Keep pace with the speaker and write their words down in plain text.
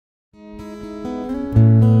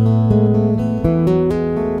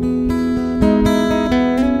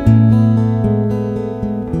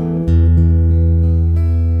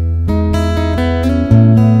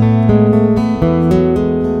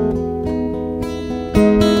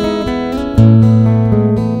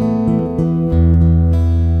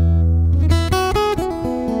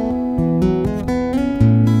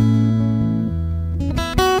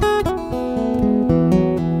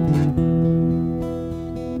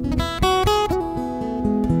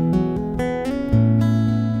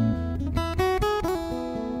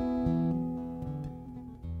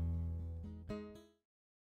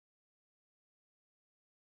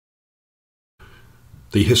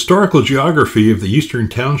The historical geography of the eastern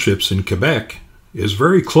townships in Quebec is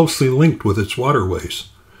very closely linked with its waterways.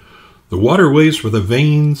 The waterways were the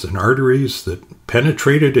veins and arteries that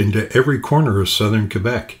penetrated into every corner of southern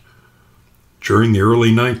Quebec. During the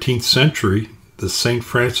early 19th century, the St.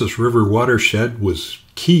 Francis River watershed was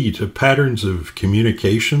key to patterns of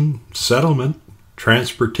communication, settlement,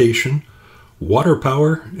 transportation, water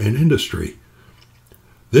power, and industry.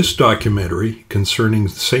 This documentary concerning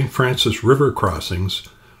St. Francis River crossings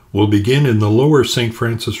will begin in the lower St.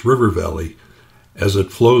 Francis River Valley as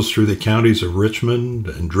it flows through the counties of Richmond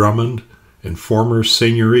and Drummond and former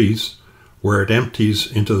seigneuries, where it empties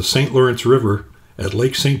into the St. Lawrence River at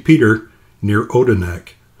Lake St. Peter near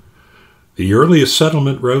Odanak. The earliest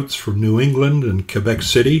settlement routes from New England and Quebec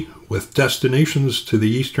City with destinations to the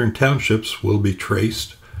eastern townships will be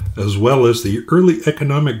traced, as well as the early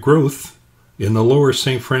economic growth in the lower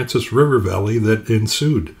St. Francis River Valley that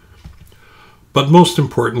ensued. But most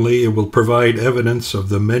importantly, it will provide evidence of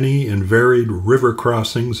the many and varied river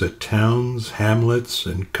crossings at towns, hamlets,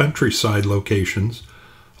 and countryside locations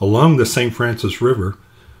along the St. Francis River,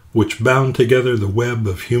 which bound together the web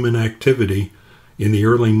of human activity in the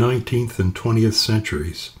early 19th and 20th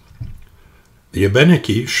centuries. The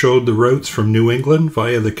Abenaki showed the routes from New England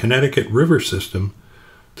via the Connecticut River system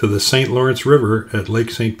to the St. Lawrence River at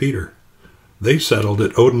Lake St. Peter. They settled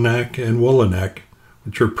at Odanak and Wollanack,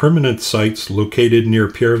 which are permanent sites located near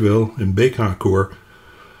Pierreville and Bécancour,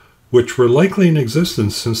 which were likely in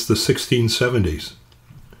existence since the 1670s.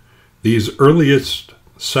 These earliest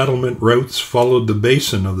settlement routes followed the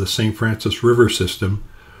basin of the St. Francis River system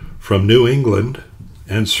from New England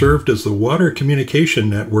and served as the water communication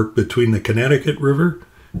network between the Connecticut River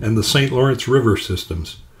and the St. Lawrence River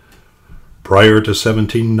systems. Prior to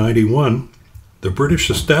 1791, the British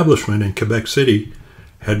establishment in Quebec City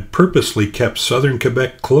had purposely kept southern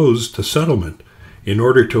Quebec closed to settlement in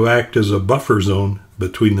order to act as a buffer zone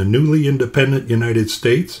between the newly independent United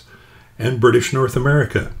States and British North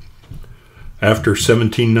America. After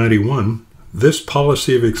 1791, this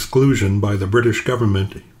policy of exclusion by the British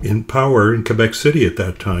government in power in Quebec City at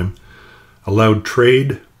that time allowed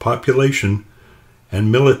trade, population,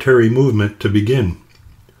 and military movement to begin.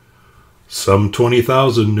 Some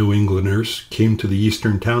 20,000 New Englanders came to the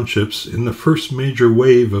eastern townships in the first major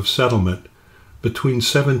wave of settlement between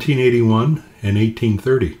 1781 and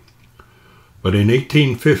 1830. But in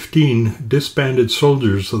 1815, disbanded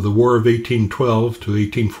soldiers of the War of 1812 to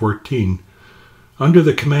 1814, under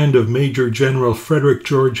the command of Major General Frederick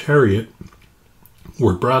George Harriet,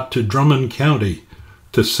 were brought to Drummond County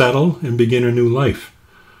to settle and begin a new life.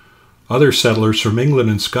 Other settlers from England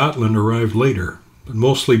and Scotland arrived later, but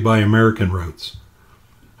mostly by American routes.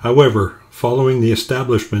 However, following the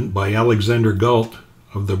establishment by Alexander Galt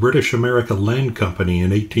of the British America Land Company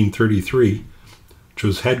in 1833, which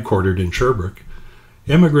was headquartered in Sherbrooke,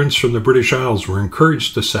 immigrants from the British Isles were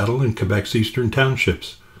encouraged to settle in Quebec's eastern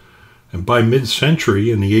townships, and by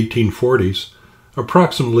mid-century in the 1840s,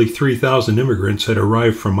 approximately 3,000 immigrants had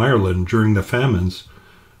arrived from Ireland during the famines,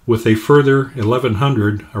 with a further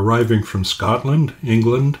 1,100 arriving from Scotland,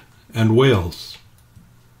 England, and Wales.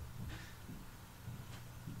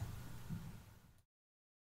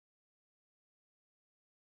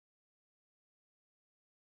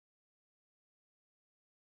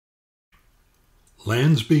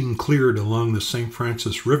 Lands being cleared along the St.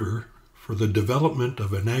 Francis River for the development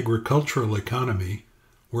of an agricultural economy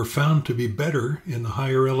were found to be better in the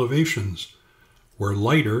higher elevations, where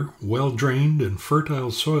lighter, well-drained, and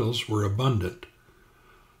fertile soils were abundant.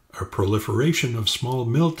 A proliferation of small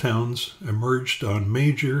mill towns emerged on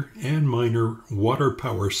major and minor water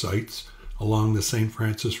power sites along the St.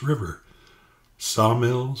 Francis River.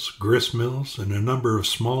 Sawmills, grist mills, and a number of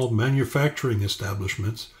small manufacturing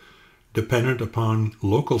establishments dependent upon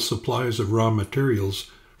local supplies of raw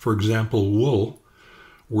materials, for example wool,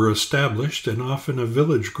 were established, and often a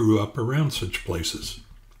village grew up around such places.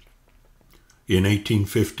 In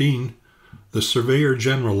 1815, the Surveyor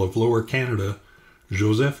General of Lower Canada,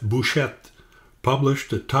 Joseph Bouchette,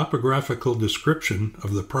 published a topographical description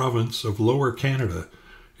of the province of Lower Canada,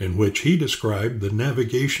 in which he described the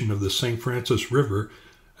navigation of the St. Francis River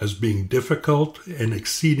as being difficult and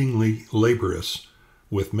exceedingly laborious,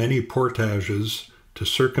 with many portages to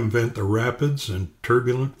circumvent the rapids and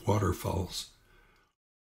turbulent waterfalls.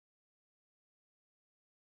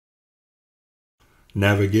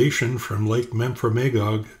 Navigation from Lake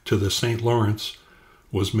Memphremagog to the St. Lawrence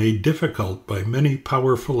was made difficult by many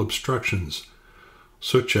powerful obstructions,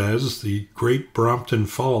 such as the Great Brompton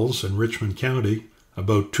Falls in Richmond County,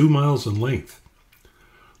 about 2 miles in length.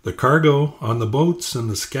 The cargo on the boats and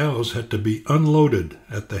the scows had to be unloaded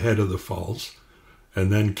at the head of the falls,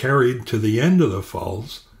 and then carried to the end of the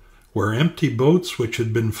falls, where empty boats which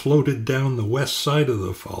had been floated down the west side of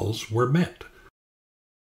the falls were met.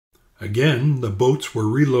 Again, the boats were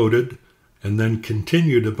reloaded and then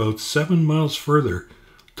continued about 7 miles further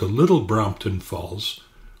to Little Brompton Falls,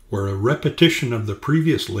 where a repetition of the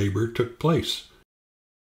previous labor took place.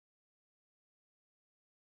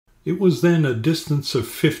 It was then a distance of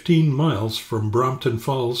 15 miles from Brompton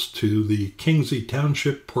Falls to the Kingsley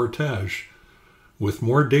Township portage, with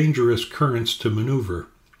more dangerous currents to maneuver.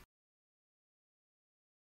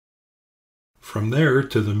 From there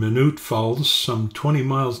to the Minute Falls, some 20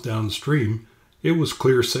 miles downstream, it was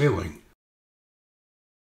clear sailing.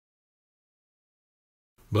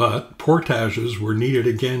 But portages were needed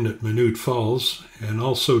again at Minute Falls, and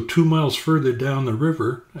also 2 miles further down the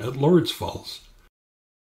river at Lord's Falls.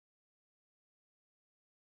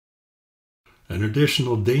 An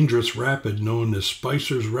additional dangerous rapid known as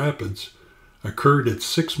Spicer's Rapids occurred at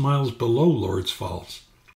 6 miles below Lord's Falls.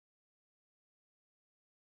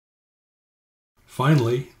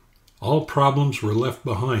 Finally, all problems were left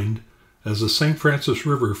behind as the St. Francis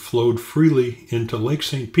River flowed freely into Lake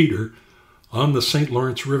St. Peter on the St.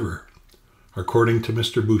 Lawrence River. According to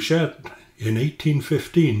Mr. Bouchette, in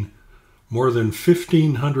 1815, more than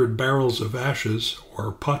 1,500 barrels of ashes,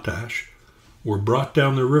 or potash, were brought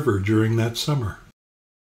down the river during that summer.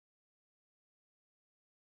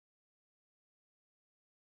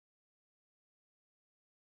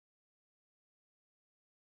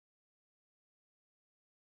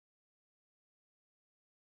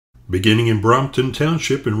 Beginning in Brompton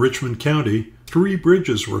Township in Richmond County, 3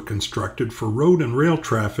 bridges were constructed for road and rail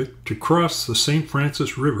traffic to cross the St.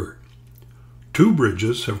 Francis River. 2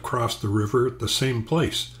 bridges have crossed the river at the same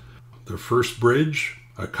place. The first bridge,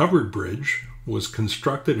 a covered bridge, was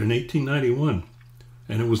constructed in 1891,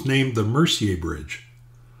 and it was named the Mercier Bridge.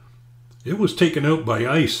 It was taken out by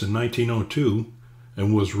ice in 1902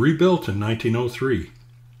 and was rebuilt in 1903.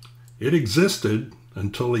 It existed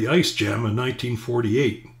until the ice jam in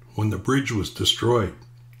 1948, when the bridge was destroyed.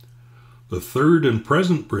 The third and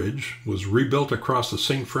present bridge was rebuilt across the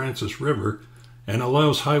St. Francis River and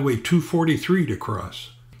allows Highway 243 to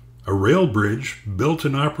cross. A rail bridge, built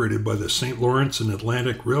and operated by the St. Lawrence and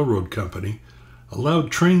Atlantic Railroad Company,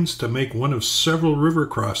 allowed trains to make one of several river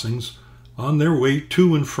crossings on their way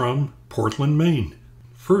to and from Portland, Maine.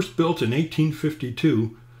 First built in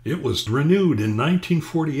 1852, it was renewed in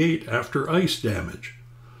 1948 after ice damage.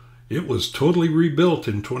 It was totally rebuilt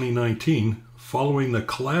in 2019 following the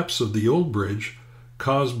collapse of the old bridge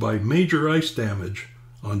caused by major ice damage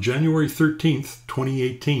on January 13,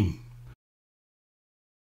 2018.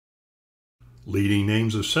 Leading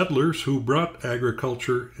names of settlers who brought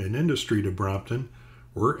agriculture and industry to Brompton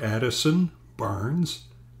were Addison, Barnes,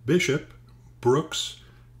 Bishop, Brooks,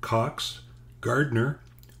 Cox, Gardner,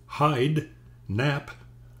 Hyde, Knapp,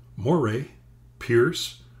 Moray,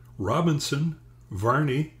 Pierce, Robinson,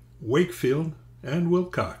 Varney, Wakefield, and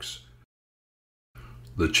Wilcox.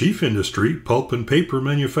 The chief industry, pulp and paper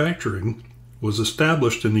manufacturing, was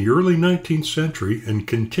established in the early 19th century and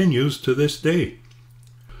continues to this day.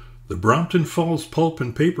 The Brompton Falls Pulp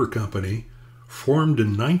and Paper Company, formed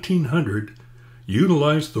in 1900,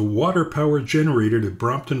 utilized the water power generated at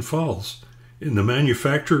Brompton Falls in the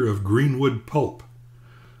manufacture of greenwood pulp.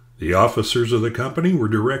 The officers of the company were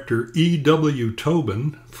Director E.W.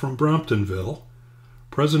 Tobin from Bromptonville,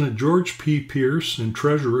 President George P. Pierce, and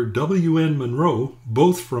Treasurer W.N. Monroe,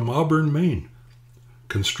 both from Auburn, Maine.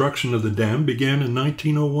 Construction of the dam began in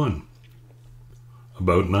 1901.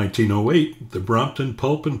 About 1908, the Brompton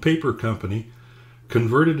Pulp and Paper Company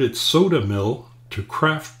converted its soda mill to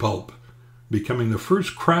kraft pulp, becoming the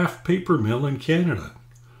first kraft paper mill in Canada.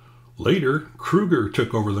 Later, Kruger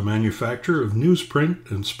took over the manufacture of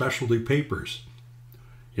newsprint and specialty papers.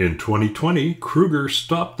 In 2020, Kruger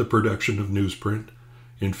stopped the production of newsprint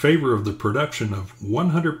in favor of the production of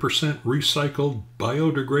 100% recycled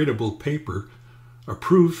biodegradable paper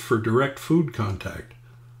approved for direct food contact.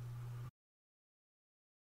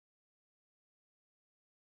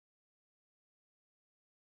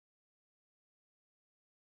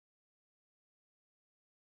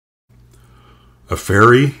 A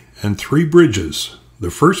ferry and 3 bridges,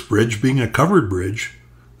 the first bridge being a covered bridge,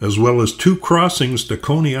 as well as 2 crossings to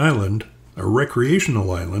Coney Island, a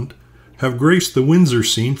recreational island, have graced the Windsor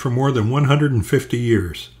scene for more than 150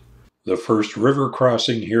 years. The first river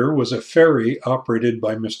crossing here was a ferry operated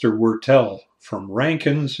by Mr. Wurtell from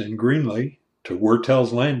Rankins in Greenley to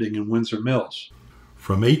Wurtell's Landing in Windsor Mills,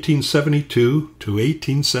 from 1872 to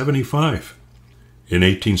 1875. In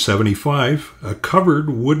 1875, a covered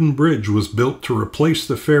wooden bridge was built to replace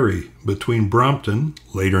the ferry between Brompton,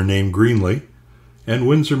 later named Greenley, and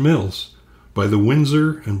Windsor Mills by the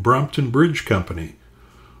Windsor and Brompton Bridge Company.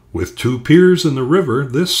 With 2 piers in the river,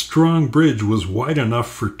 this strong bridge was wide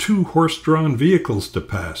enough for 2 horse-drawn vehicles to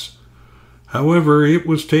pass. However, it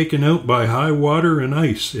was taken out by high water and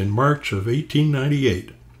ice in March of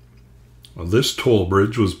 1898. This toll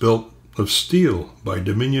bridge was built of steel by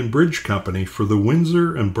Dominion Bridge Company for the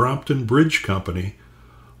Windsor and Brompton Bridge Company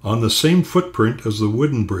on the same footprint as the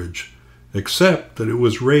wooden bridge, except that it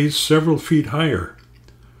was raised several feet higher.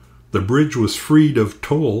 The bridge was freed of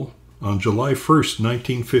toll on July 1st,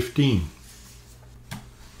 1915.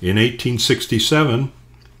 In 1867,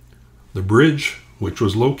 the bridge, which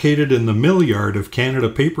was located in the mill yard of Canada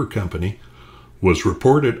Paper Company, was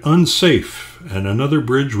reported unsafe, and another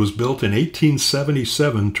bridge was built in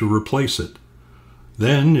 1877 to replace it.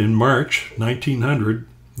 Then, in March 1900,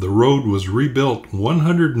 the road was rebuilt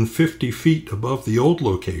 150 feet above the old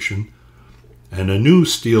location, and a new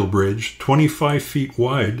steel bridge 25 feet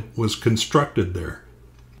wide was constructed there.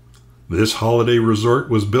 This holiday resort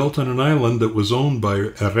was built on an island that was owned by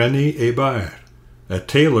René Hébert, a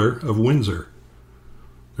tailor of Windsor.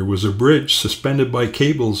 There was a bridge suspended by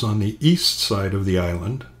cables on the east side of the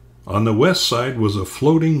island. On the west side was a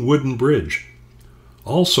floating wooden bridge.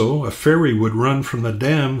 Also, a ferry would run from the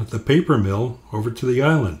dam, the paper mill, over to the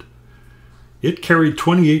island. It carried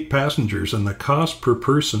 28 passengers, and the cost per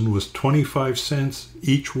person was 25 cents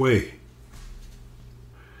each way.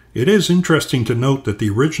 It is interesting to note that the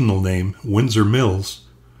original name, Windsor Mills,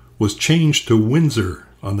 was changed to Windsor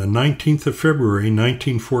on the 19th of February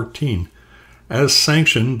 1914, as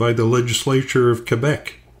sanctioned by the legislature of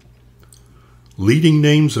Quebec. Leading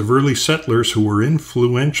names of early settlers who were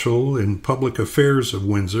influential in public affairs of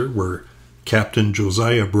Windsor were Captain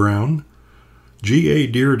Josiah Brown,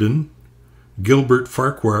 G.A. Dearden, Gilbert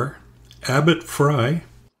Farquhar, Abbott Fry,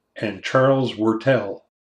 and Charles Wurtell.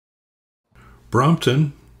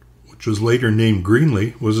 Brompton, which was later named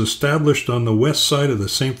Greenly, was established on the west side of the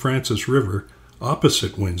St. Francis River,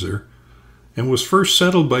 opposite Windsor, and was first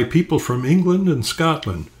settled by people from England and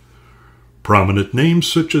Scotland. Prominent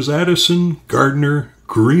names such as Addison, Gardner,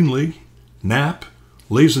 Greenly, Knapp,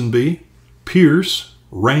 Lazenby, Pierce,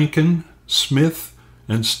 Rankin, Smith,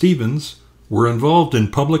 and Stevens were involved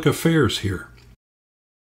in public affairs here.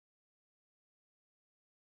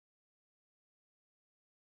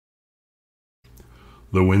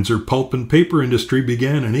 The Windsor pulp and paper industry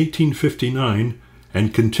began in 1859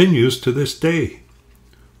 and continues to this day.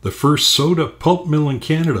 The first soda pulp mill in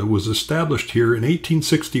Canada was established here in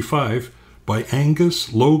 1865 by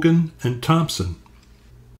Angus, Logan, and Thompson.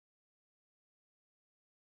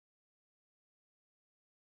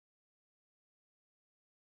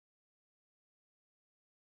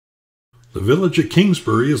 The village of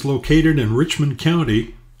Kingsbury is located in Richmond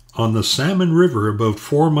County on the Salmon River, about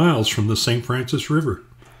 4 miles from the St. Francis River.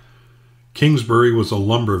 Kingsbury was a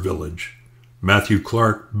lumber village. Matthew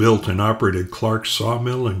Clark built and operated Clark's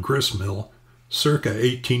sawmill and grist mill circa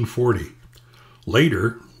 1840.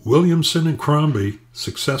 Later, Williamson and Crombie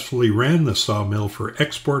successfully ran the sawmill for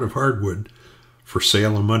export of hardwood for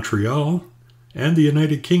sale in Montreal and the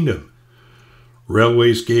United Kingdom.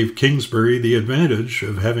 Railways gave Kingsbury the advantage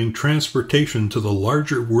of having transportation to the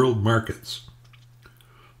larger world markets.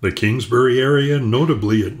 The Kingsbury area,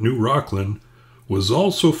 notably at New Rockland, was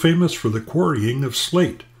also famous for the quarrying of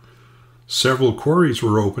slate. Several quarries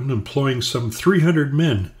were opened, employing some 300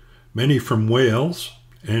 men, many from Wales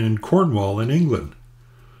and Cornwall in England.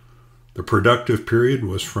 The productive period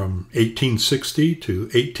was from 1860 to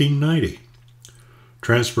 1890.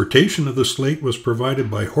 Transportation of the slate was provided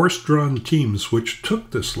by horse-drawn teams which took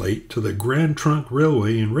the slate to the Grand Trunk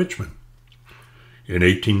Railway in Richmond. In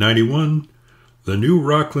 1891, the New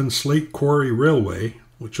Rockland Slate Quarry Railway,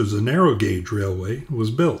 which was a narrow-gauge railway, was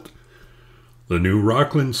built. The New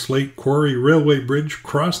Rockland Slate Quarry Railway Bridge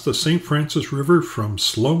crossed the St. Francis River from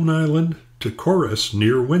Sloane Island to Corris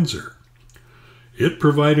near Windsor. It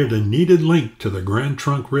provided a needed link to the Grand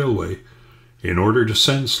Trunk Railway in order to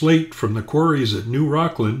send slate from the quarries at New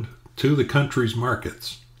Rockland to the country's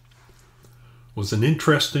markets. It was an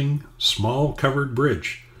interesting, small covered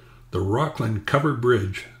bridge. The Rockland Covered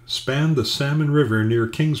Bridge spanned the Salmon River near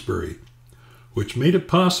Kingsbury, which made it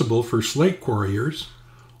possible for slate quarriers,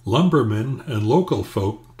 lumbermen, and local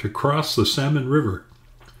folk to cross the Salmon River.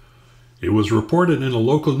 It was reported in a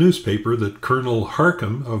local newspaper that Colonel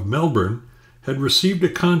Harcombe of Melbourne had received a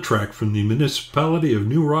contract from the municipality of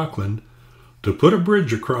New Rockland to put a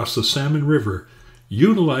bridge across the Salmon River,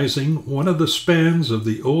 utilizing one of the spans of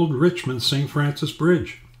the old Richmond St. Francis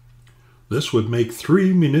Bridge. This would make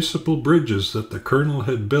 3 municipal bridges that the colonel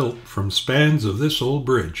had built from spans of this old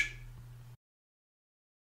bridge.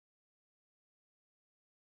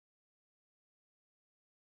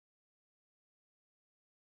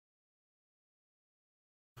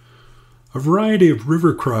 A variety of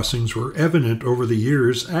river crossings were evident over the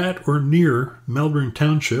years at or near Melbourne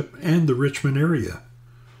Township and the Richmond area.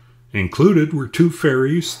 Included were 2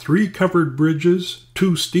 ferries, 3 covered bridges,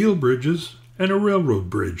 2 steel bridges, and a railroad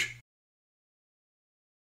bridge.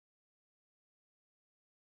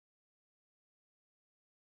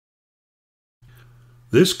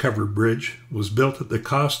 This covered bridge was built at the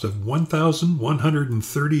cost of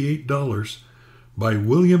 $1,138 by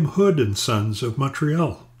William Hood and Sons of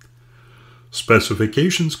Montreal.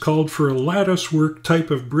 Specifications called for a lattice-work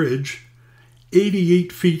type of bridge,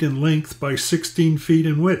 88 feet in length by 16 feet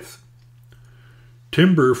in width.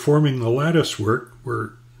 Timber forming the latticework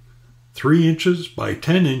were 3 inches by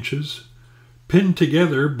 10 inches, pinned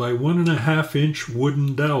together by 1.5-inch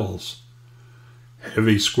wooden dowels.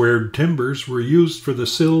 Heavy squared timbers were used for the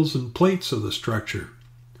sills and plates of the structure.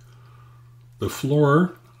 The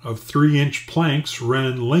floor of 3-inch planks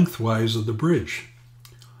ran lengthwise of the bridge.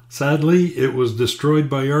 Sadly, it was destroyed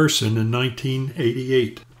by arson in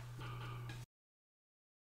 1988.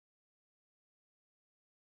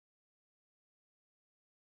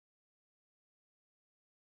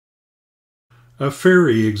 A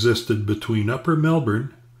ferry existed between Upper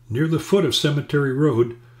Melbourne, near the foot of Cemetery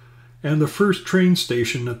Road, and the first train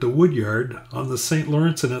station at the Woodyard on the St.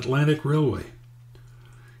 Lawrence and Atlantic Railway.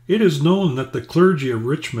 It is known that the clergy of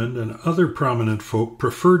Richmond and other prominent folk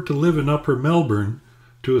preferred to live in Upper Melbourne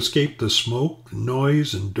to escape the smoke,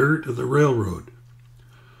 noise, and dirt of the railroad.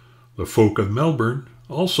 The folk of Melbourne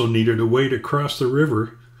also needed a way to cross the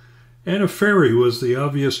river, and a ferry was the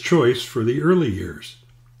obvious choice for the early years.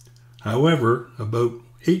 However, about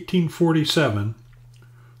 1847,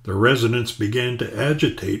 the residents began to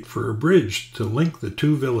agitate for a bridge to link the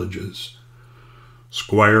 2 villages.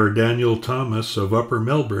 Squire Daniel Thomas of Upper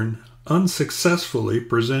Melbourne unsuccessfully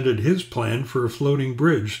presented his plan for a floating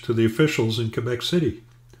bridge to the officials in Quebec City.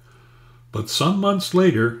 But some months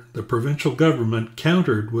later, the provincial government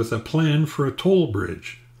countered with a plan for a toll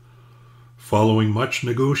bridge. Following much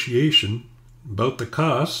negotiation about the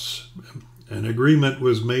costs, an agreement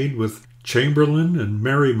was made with Chamberlain and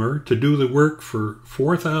Merrimer to do the work for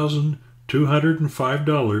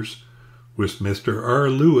 $4,205, with Mr. R.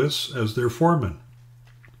 Lewis as their foreman.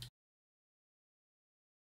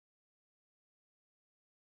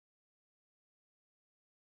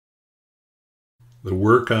 The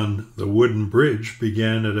work on the wooden bridge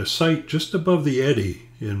began at a site just above the Eddy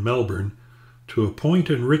in Melbourne to a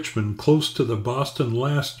point in Richmond close to the Boston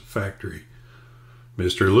Last factory.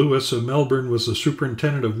 Mr. Lewis of Melbourne was the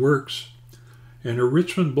superintendent of works, and a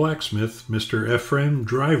Richmond blacksmith, Mr. Ephraim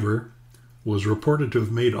Driver, was reported to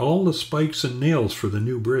have made all the spikes and nails for the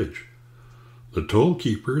new bridge. The toll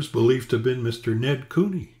keeper is believed to have been Mr. Ned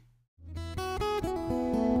Cooney.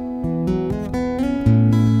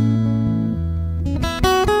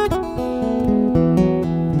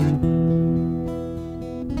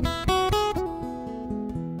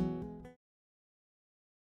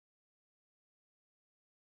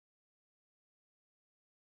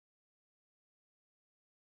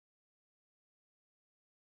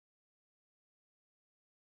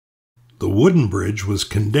 The wooden bridge was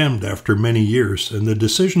condemned after many years, and the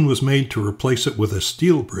decision was made to replace it with a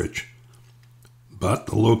steel bridge. But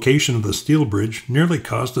the location of the steel bridge nearly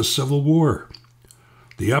caused a civil war.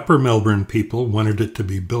 The Upper Melbourne people wanted it to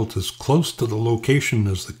be built as close to the location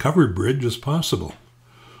as the covered bridge as possible.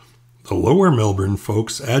 The Lower Melbourne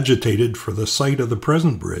folks agitated for the site of the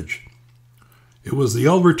present bridge. It was the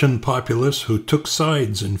Alberton populace who took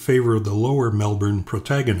sides in favor of the Lower Melbourne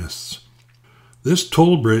protagonists. This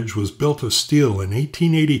toll bridge was built of steel in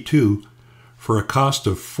 1882 for a cost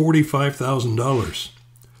of $45,000.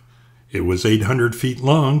 It was 800 feet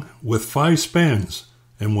long with 5 spans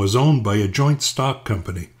and was owned by a joint stock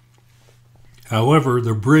company. However,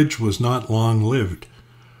 the bridge was not long-lived.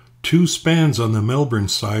 2 spans on the Melbourne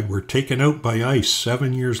side were taken out by ice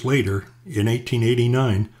 7 years later, in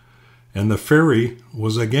 1889, and the ferry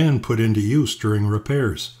was again put into use during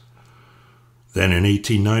repairs. Then in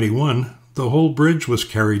 1891, the whole bridge was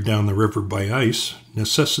carried down the river by ice,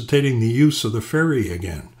 necessitating the use of the ferry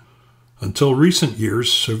again. Until recent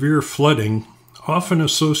years, severe flooding, often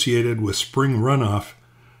associated with spring runoff,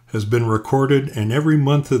 has been recorded in every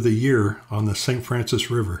month of the year on the St. Francis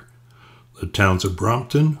River. The towns of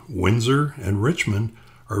Brompton, Windsor, and Richmond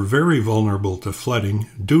are very vulnerable to flooding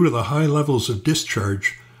due to the high levels of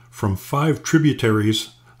discharge from 5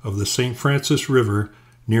 tributaries of the St. Francis River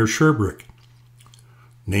near Sherbrooke,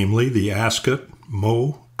 namely the Ascot,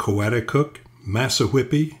 Moe, Coaticook,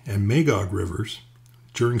 Massawhippy, and Magog rivers,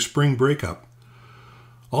 during spring breakup.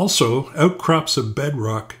 Also, outcrops of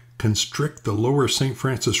bedrock constrict the lower St.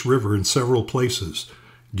 Francis River in several places,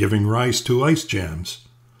 giving rise to ice jams.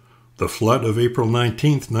 The flood of April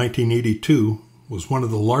 19, 1982, was one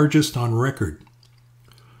of the largest on record.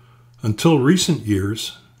 Until recent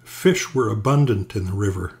years, fish were abundant in the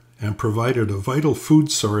river and provided a vital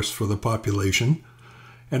food source for the population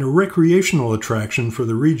and a recreational attraction for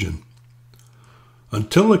the region.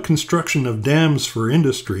 Until the construction of dams for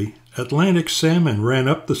industry, Atlantic salmon ran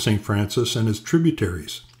up the St. Francis and its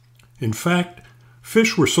tributaries. In fact,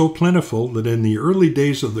 fish were so plentiful that in the early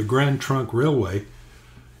days of the Grand Trunk Railway,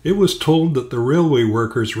 it was told that the railway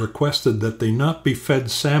workers requested that they not be fed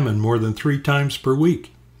salmon more than 3 times per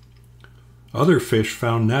week. Other fish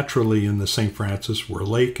found naturally in the St. Francis were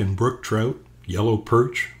lake and brook trout, yellow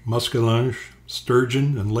perch, muskellunge,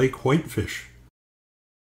 sturgeon, and lake whitefish.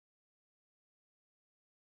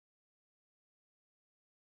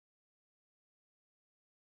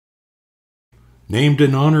 Named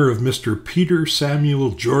in honor of Mr. Peter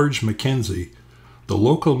Samuel George Mackenzie, the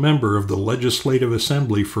local member of the Legislative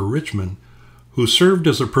Assembly for Richmond, who served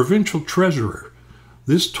as a provincial treasurer,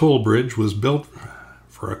 this toll bridge was built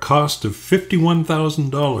for a cost of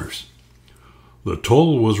 $51,000. The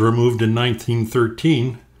toll was removed in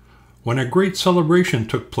 1913 when a great celebration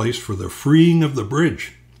took place for the freeing of the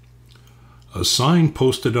bridge. A sign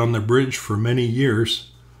posted on the bridge for many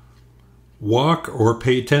years, "Walk or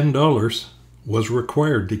pay $10," was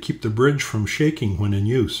required to keep the bridge from shaking when in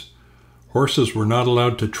use. Horses were not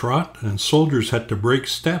allowed to trot, and soldiers had to break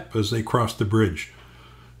step as they crossed the bridge.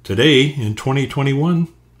 Today, in 2021,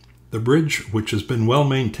 the bridge, which has been well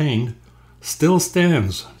maintained, still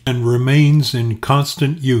stands and remains in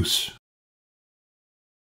constant use.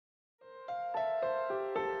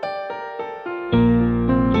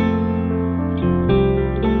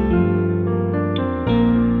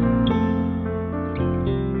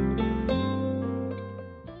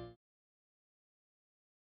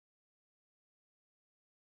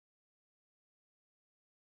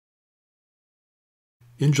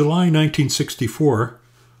 In July 1964,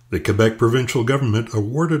 the Quebec provincial government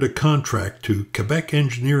awarded a contract to Quebec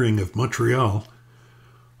Engineering of Montreal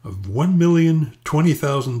of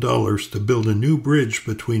 $1,020,000 to build a new bridge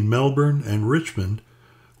between Melbourne and Richmond,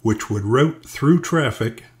 which would route through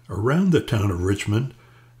traffic around the town of Richmond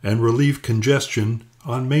and relieve congestion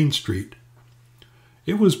on Main Street.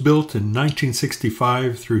 It was built in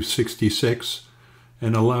 1965 through 66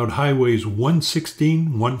 and allowed highways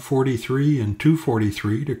 116, 143, and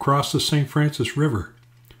 243 to cross the St. Francis River.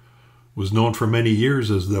 It was known for many years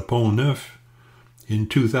as the Pont Neuf. In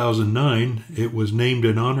 2009, it was named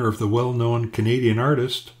in honor of the well-known Canadian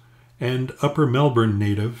artist and Upper Melbourne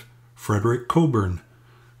native Frederick Coburn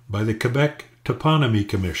by the Quebec Toponymy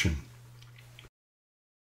Commission.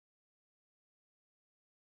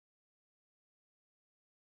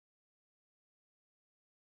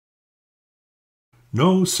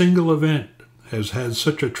 No single event has had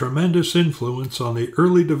such a tremendous influence on the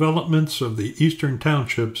early developments of the eastern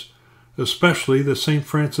townships, especially the St.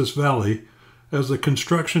 Francis Valley, as the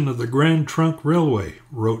construction of the Grand Trunk Railway,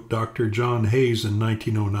 wrote Dr. John Hayes in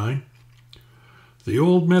 1909. The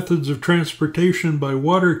old methods of transportation by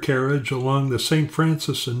water carriage along the St.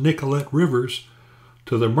 Francis and Nicolette rivers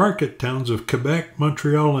to the market towns of Quebec,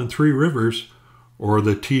 Montreal, and Three Rivers, or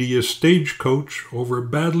the tedious stagecoach over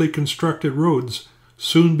badly constructed roads,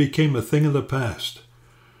 soon became a thing of the past.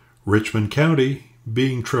 Richmond County,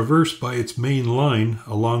 being traversed by its main line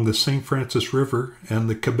along the St. Francis River and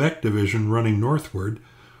the Quebec Division running northward,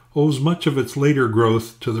 owes much of its later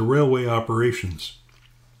growth to the railway operations.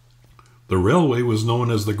 The railway was known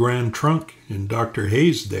as the Grand Trunk in Dr.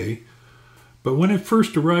 Hayes' day, but when it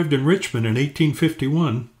first arrived in Richmond in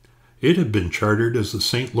 1851, it had been chartered as the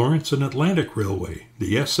St. Lawrence and Atlantic Railway,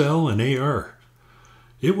 the SL and AR.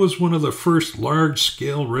 It was one of the first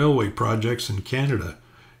large-scale railway projects in Canada,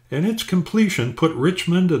 and its completion put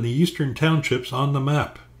Richmond and the eastern townships on the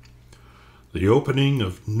map. The opening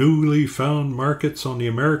of newly found markets on the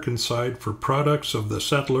American side for products of the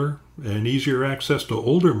settler and easier access to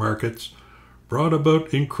older markets brought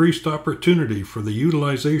about increased opportunity for the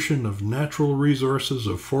utilization of natural resources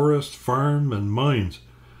of forest, farm, and mines.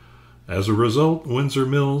 As a result, Windsor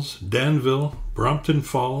Mills, Danville, Brompton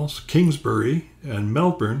Falls, Kingsbury, and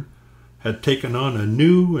Melbourne had taken on a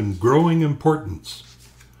new and growing importance.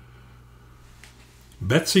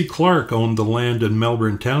 Betsy Clark owned the land in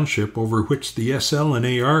Melbourne Township over which the SL and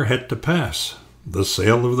AR had to pass. The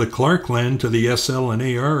sale of the Clark land to the SL and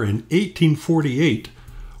AR in 1848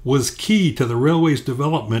 was key to the railway's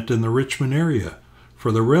development in the Richmond area,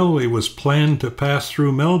 for the railway was planned to pass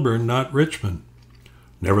through Melbourne, not Richmond.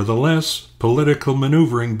 Nevertheless, political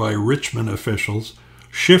maneuvering by Richmond officials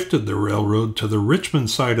shifted the railroad to the Richmond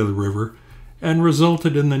side of the river and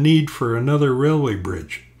resulted in the need for another railway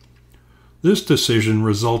bridge. This decision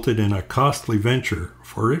resulted in a costly venture,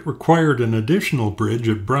 for it required an additional bridge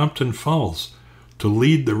at Brompton Falls to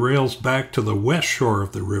lead the rails back to the west shore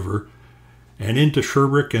of the river and into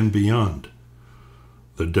Sherbrooke and beyond.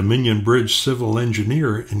 The Dominion Bridge civil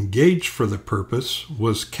engineer engaged for the purpose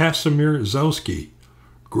was Casimir Zowski,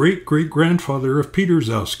 great-great-grandfather of Peter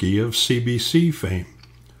Zowski of CBC fame,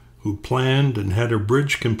 who planned and had a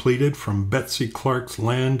bridge completed from Betsy Clark's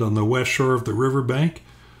land on the west shore of the riverbank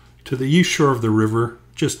to the east shore of the river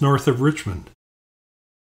just north of Richmond.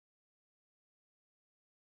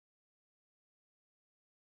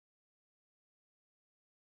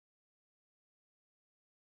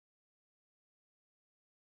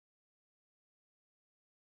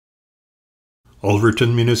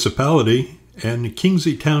 Alverton Municipality and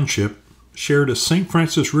Kingsley Township shared a St.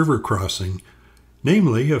 Francis River crossing,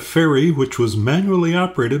 namely a ferry which was manually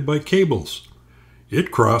operated by cables. It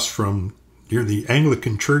crossed from near the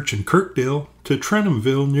Anglican Church in Kirkdale to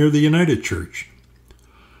Trenhamville near the United Church.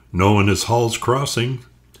 Known as Hall's Crossing,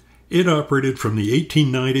 it operated from the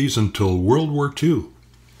 1890s until World War II.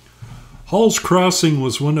 Hall's Crossing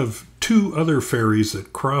was one of two other ferries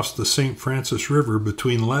that crossed the St. Francis River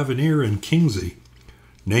between Lavenir and Kingsley,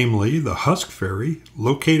 namely the Husk Ferry,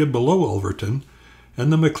 located below Alverton,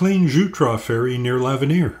 and the Maclean-Jutras Ferry near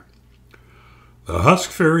Lavenir. The Husk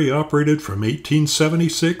Ferry operated from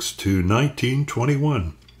 1876 to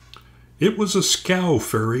 1921. It was a scow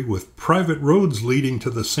ferry with private roads leading to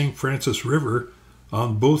the St. Francis River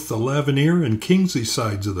on both the Lavenir and Kingsley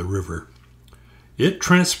sides of the river. It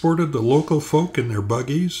transported the local folk in their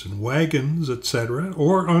buggies and wagons, etc.,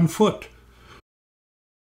 or on foot.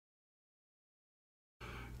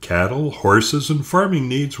 Cattle, horses, and farming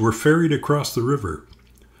needs were ferried across the river.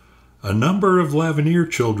 A number of Lavenir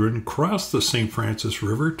children crossed the St. Francis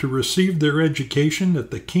River to receive their education at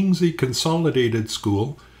the Kingsley Consolidated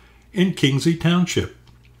School in Kingsley Township.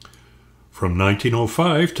 From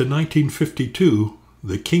 1905 to 1952,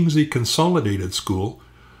 the Kingsley Consolidated School,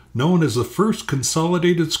 known as the first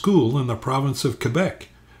consolidated school in the province of Quebec,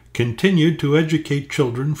 continued to educate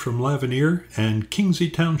children from Lavenir and Kingsley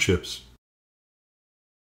Townships.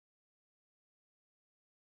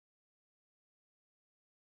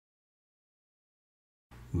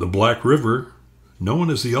 The Black River, known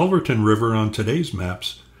as the Alverton River on today's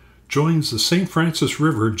maps, joins the St. Francis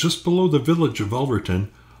River just below the village of Alverton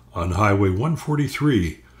on Highway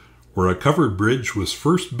 143, where a covered bridge was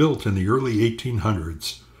first built in the early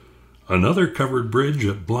 1800s. Another covered bridge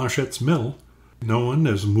at Blanchette's Mill, known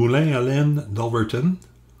as Moulin à Laine d'Alverton,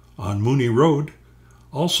 on Mooney Road,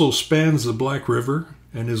 also spans the Black River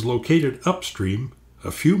and is located upstream,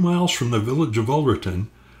 a few miles from the village of Alverton,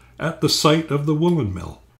 at the site of the woolen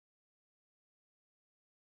mill.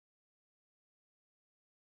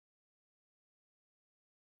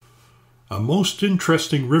 A most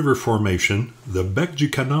interesting river formation, the Bec du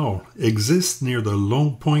Canal, exists near the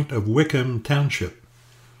Long Point of Wickham Township.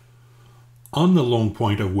 On the Long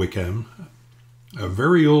Point of Wickham, a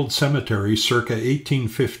very old cemetery circa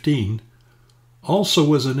 1815 also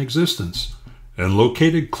was in existence, and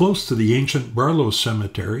located close to the ancient Barlow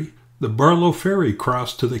Cemetery, the Barlow Ferry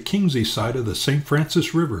crossed to the Kingsley side of the St.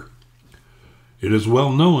 Francis River. It is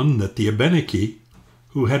well known that the Abenaki,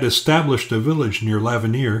 who had established a village near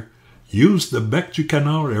Lavenir, used the Bec du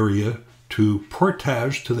Canal area to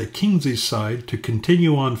portage to the Kingsley side to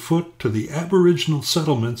continue on foot to the Aboriginal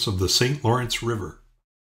settlements of the St. Lawrence River.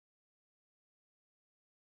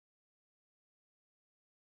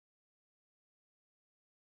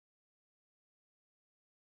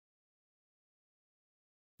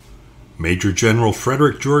 Major General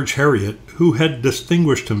Frederick George Harriet, who had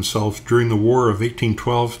distinguished himself during the War of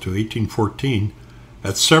 1812 to 1814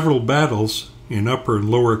 at several battles in Upper and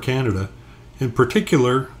Lower Canada, in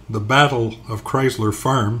particular the Battle of Chrysler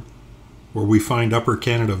Farm, where we find Upper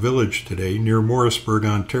Canada Village today near Morrisburg,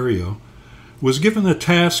 Ontario, was given the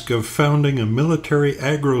task of founding a military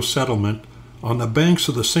agro settlement on the banks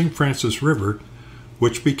of the St. Francis River,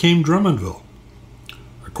 which became Drummondville.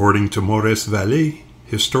 According to Maurice Vallée,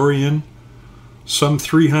 historian, some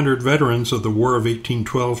 300 veterans of the War of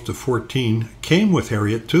 1812 to 14 came with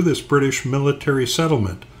Harriet to this British military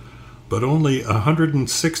settlement, but only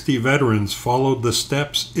 160 veterans followed the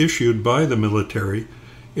steps issued by the military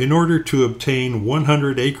in order to obtain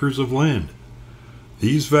 100 acres of land.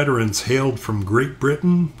 These veterans hailed from Great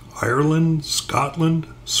Britain, Ireland, Scotland,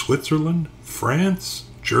 Switzerland, France,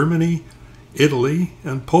 Germany, Italy,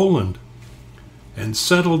 and Poland, and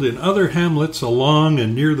settled in other hamlets along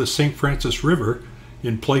and near the St. Francis River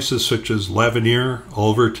in places such as Lavenir,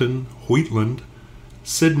 Alverton, Wheatland,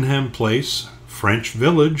 Sydenham Place, French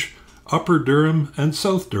Village, Upper Durham, and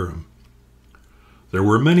South Durham. There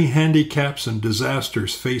were many handicaps and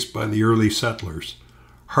disasters faced by the early settlers.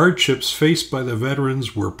 Hardships faced by the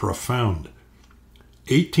veterans were profound.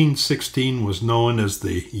 1816 was known as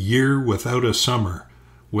the Year Without a Summer,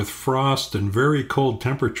 with frost and very cold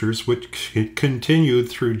temperatures which continued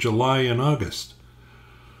through July and August.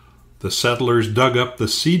 The settlers dug up the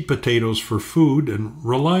seed potatoes for food and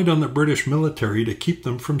relied on the British military to keep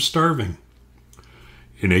them from starving.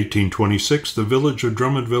 In 1826, the village of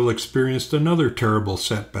Drummondville experienced another terrible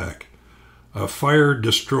setback. A fire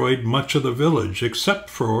destroyed much of the village except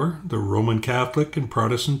for the Roman Catholic and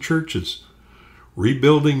Protestant churches.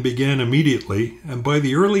 Rebuilding began immediately, and by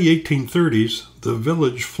the early 1830s, the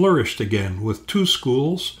village flourished again with 2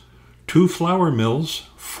 schools, 2 flour mills,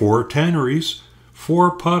 4 tanneries,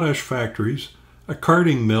 4 potash factories, a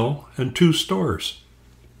carding mill, and 2 stores.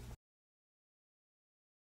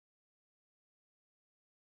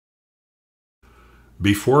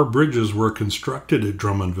 Before bridges were constructed at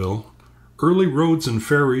Drummondville, early roads and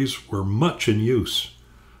ferries were much in use.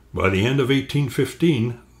 By the end of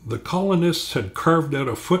 1815, the colonists had carved out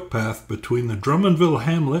a footpath between the Drummondville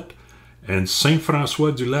hamlet and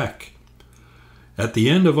Saint-François-du-Lac. At the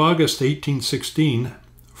end of August 1816,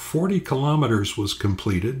 40 kilometers was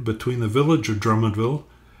completed between the village of Drummondville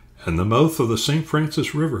and the mouth of the St.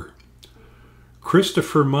 Francis River.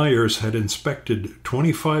 Christopher Myers had inspected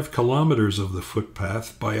 25 kilometers of the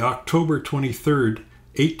footpath by October 23,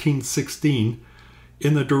 1816,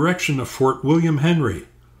 in the direction of Fort William Henry,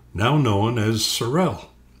 now known as Sorel.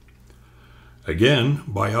 Again,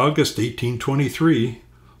 by August 1823,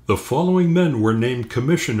 the following men were named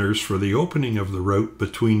commissioners for the opening of the route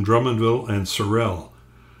between Drummondville and Sorel: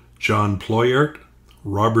 John Ployart,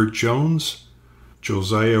 Robert Jones,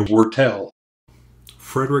 Josiah Wortell,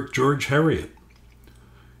 Frederick George Harriet.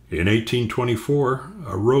 In 1824,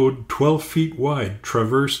 a road 12 feet wide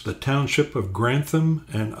traversed the township of Grantham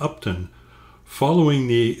and Upton, following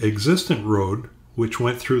the existent road which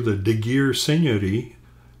went through the De Geer Seigneurie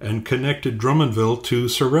and connected Drummondville to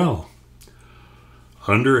Sorel.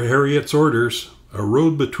 Under Harriet's orders, a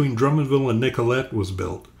road between Drummondville and Nicollet was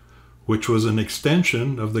built, which was an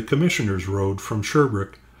extension of the Commissioner's Road from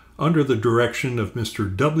Sherbrooke under the direction of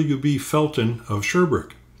Mr. W. B. Felton of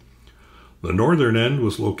Sherbrooke. The northern end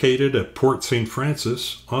was located at Port St.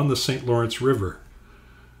 Francis on the St. Lawrence River.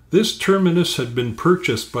 This terminus had been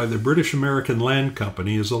purchased by the British American Land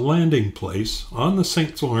Company as a landing place on the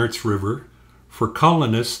St. Lawrence River for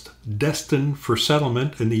colonists destined for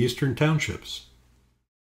settlement in the eastern townships.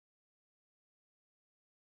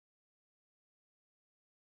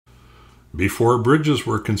 Before bridges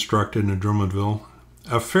were constructed in Drummondville,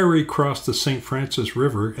 a ferry crossed the St. Francis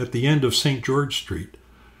River at the end of St. George Street.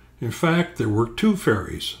 In fact, there were 2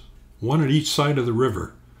 ferries, one at each side of the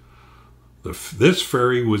river. This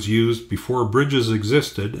ferry was used before bridges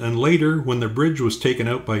existed, and later when the bridge was taken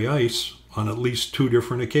out by ice on at least 2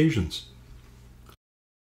 different occasions.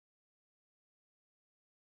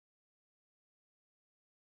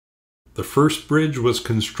 The first bridge was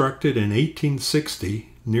constructed in 1860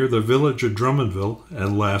 near the village of Drummondville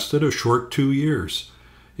and lasted a short 2 years.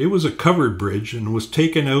 It was a covered bridge and was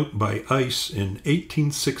taken out by ice in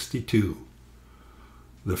 1862.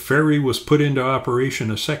 The ferry was put into operation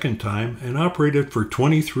a second time and operated for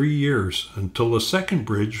 23 years until the second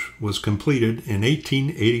bridge was completed in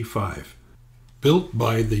 1885. Built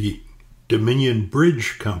by the Dominion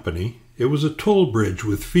Bridge Company, it was a toll bridge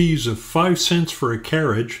with fees of 5 cents for a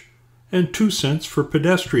carriage and 2 cents for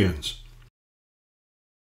pedestrians.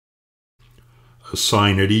 A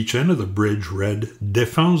sign at each end of the bridge read,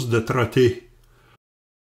 "Défense de traité."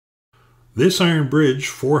 This iron bridge,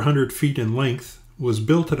 400 feet in length, was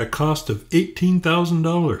built at a cost of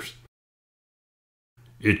 $18,000.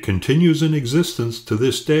 It continues in existence to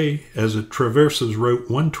this day as it traverses Route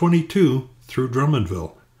 122 through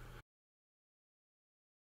Drummondville.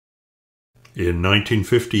 In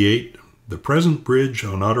 1958, the present bridge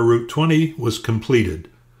on Auto Route 20 was completed.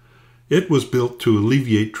 It was built to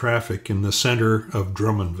alleviate traffic in the center of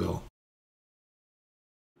Drummondville.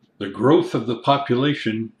 The growth of the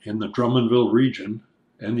population in the Drummondville region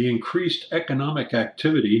and the increased economic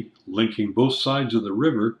activity linking both sides of the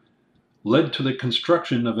river led to the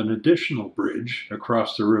construction of an additional bridge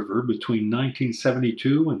across the river between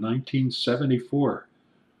 1972 and 1974.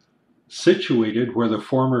 Situated where the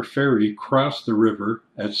former ferry crossed the river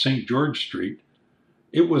at St. George Street,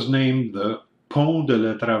 it was named the Pont de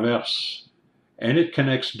la Traverse, and it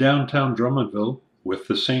connects downtown Drummondville with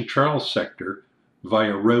the St. Charles sector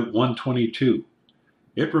via Route 122.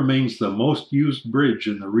 It remains the most used bridge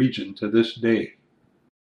in the region to this day.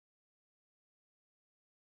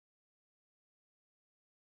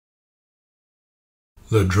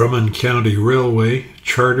 The Drummond County Railway,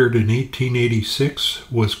 chartered in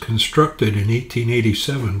 1886, was constructed in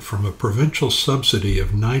 1887 from a provincial subsidy of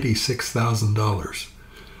 $96,000.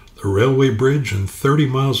 The railway bridge and 30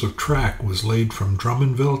 miles of track was laid from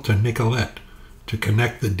Drummondville to Nicollet to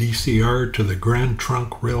connect the DCR to the Grand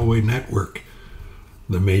Trunk Railway network.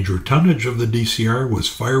 The major tonnage of the DCR was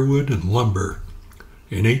firewood and lumber.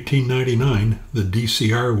 In 1899, the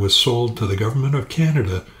DCR was sold to the Government of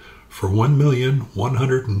Canada for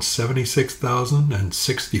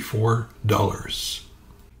 $1,176,064.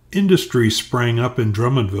 Industry sprang up in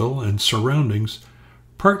Drummondville and surroundings,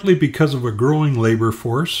 partly because of a growing labor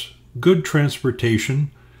force, good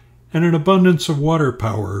transportation, and an abundance of water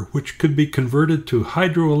power which could be converted to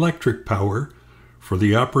hydroelectric power for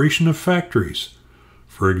the operation of factories.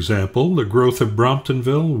 For example, the growth of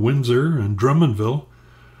Bromptonville, Windsor, and Drummondville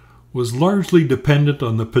was largely dependent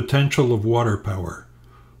on the potential of water power.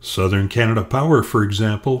 Southern Canada Power, for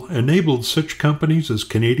example, enabled such companies as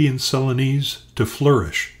Canadian Celanese to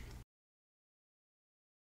flourish.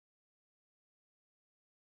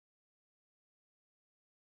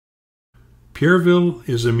 Pierreville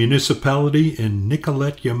is a municipality in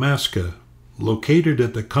Nicolet-Yamaska, located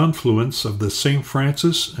at the confluence of the St.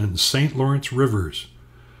 Francis and St. Lawrence rivers.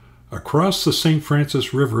 Across the St.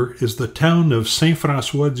 Francis River is the town of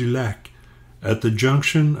Saint-François-du-Lac, at the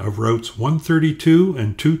junction of routes 132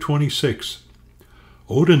 and 226.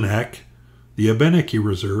 Odanak, the Abenaki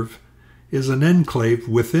Reserve, is an enclave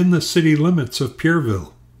within the city limits of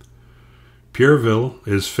Pierreville. Pierreville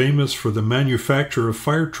is famous for the manufacture of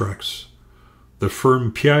fire trucks. The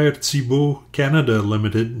firm Pierre Thibault Canada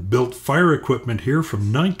Limited built fire equipment here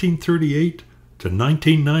from 1938 to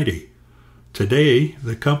 1990. Today,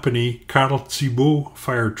 the company Carl Thibault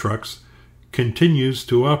Fire Trucks continues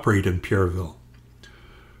to operate in Pierreville.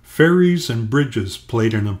 Ferries and bridges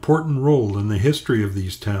played an important role in the history of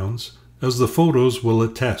these towns, as the photos will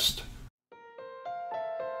attest.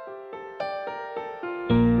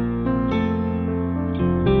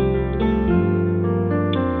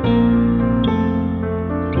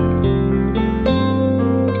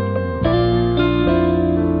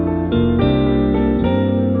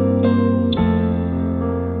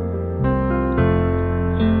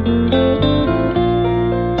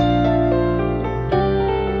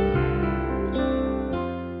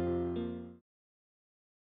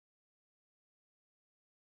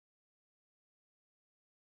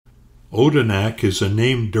 Odanak is a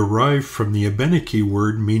name derived from the Abenaki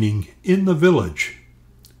word meaning in the village.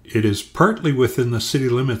 It is partly within the city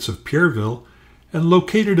limits of Pierreville and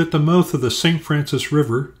located at the mouth of the St. Francis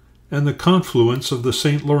River and the confluence of the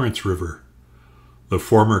St. Lawrence River. The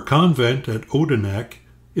former convent at Odanak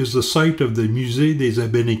is the site of the Musée des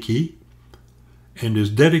Abenaki and is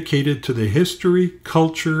dedicated to the history,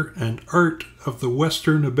 culture, and art of the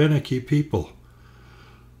Western Abenaki people.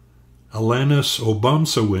 Alanis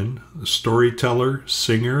Obomsawin, a storyteller,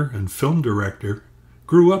 singer, and film director,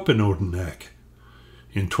 grew up in Odanak.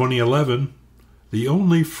 In 2011, the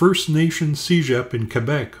only First Nation cégep in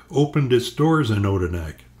Quebec opened its doors in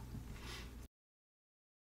Odanak.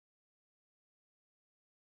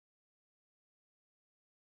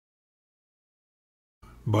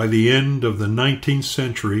 By the end of the 19th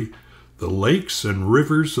century, the lakes and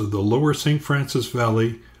rivers of the lower St. Francis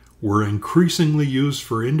Valley were increasingly used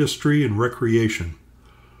for industry and recreation.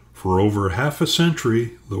 For over half a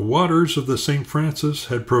century, the waters of the St. Francis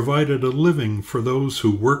had provided a living for those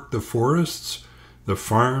who worked the forests, the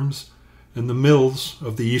farms, and the mills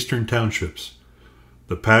of the eastern townships.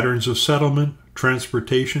 The patterns of settlement,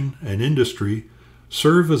 transportation, and industry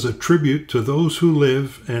serve as a tribute to those who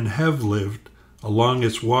live and have lived along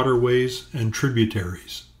its waterways and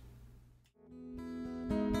tributaries.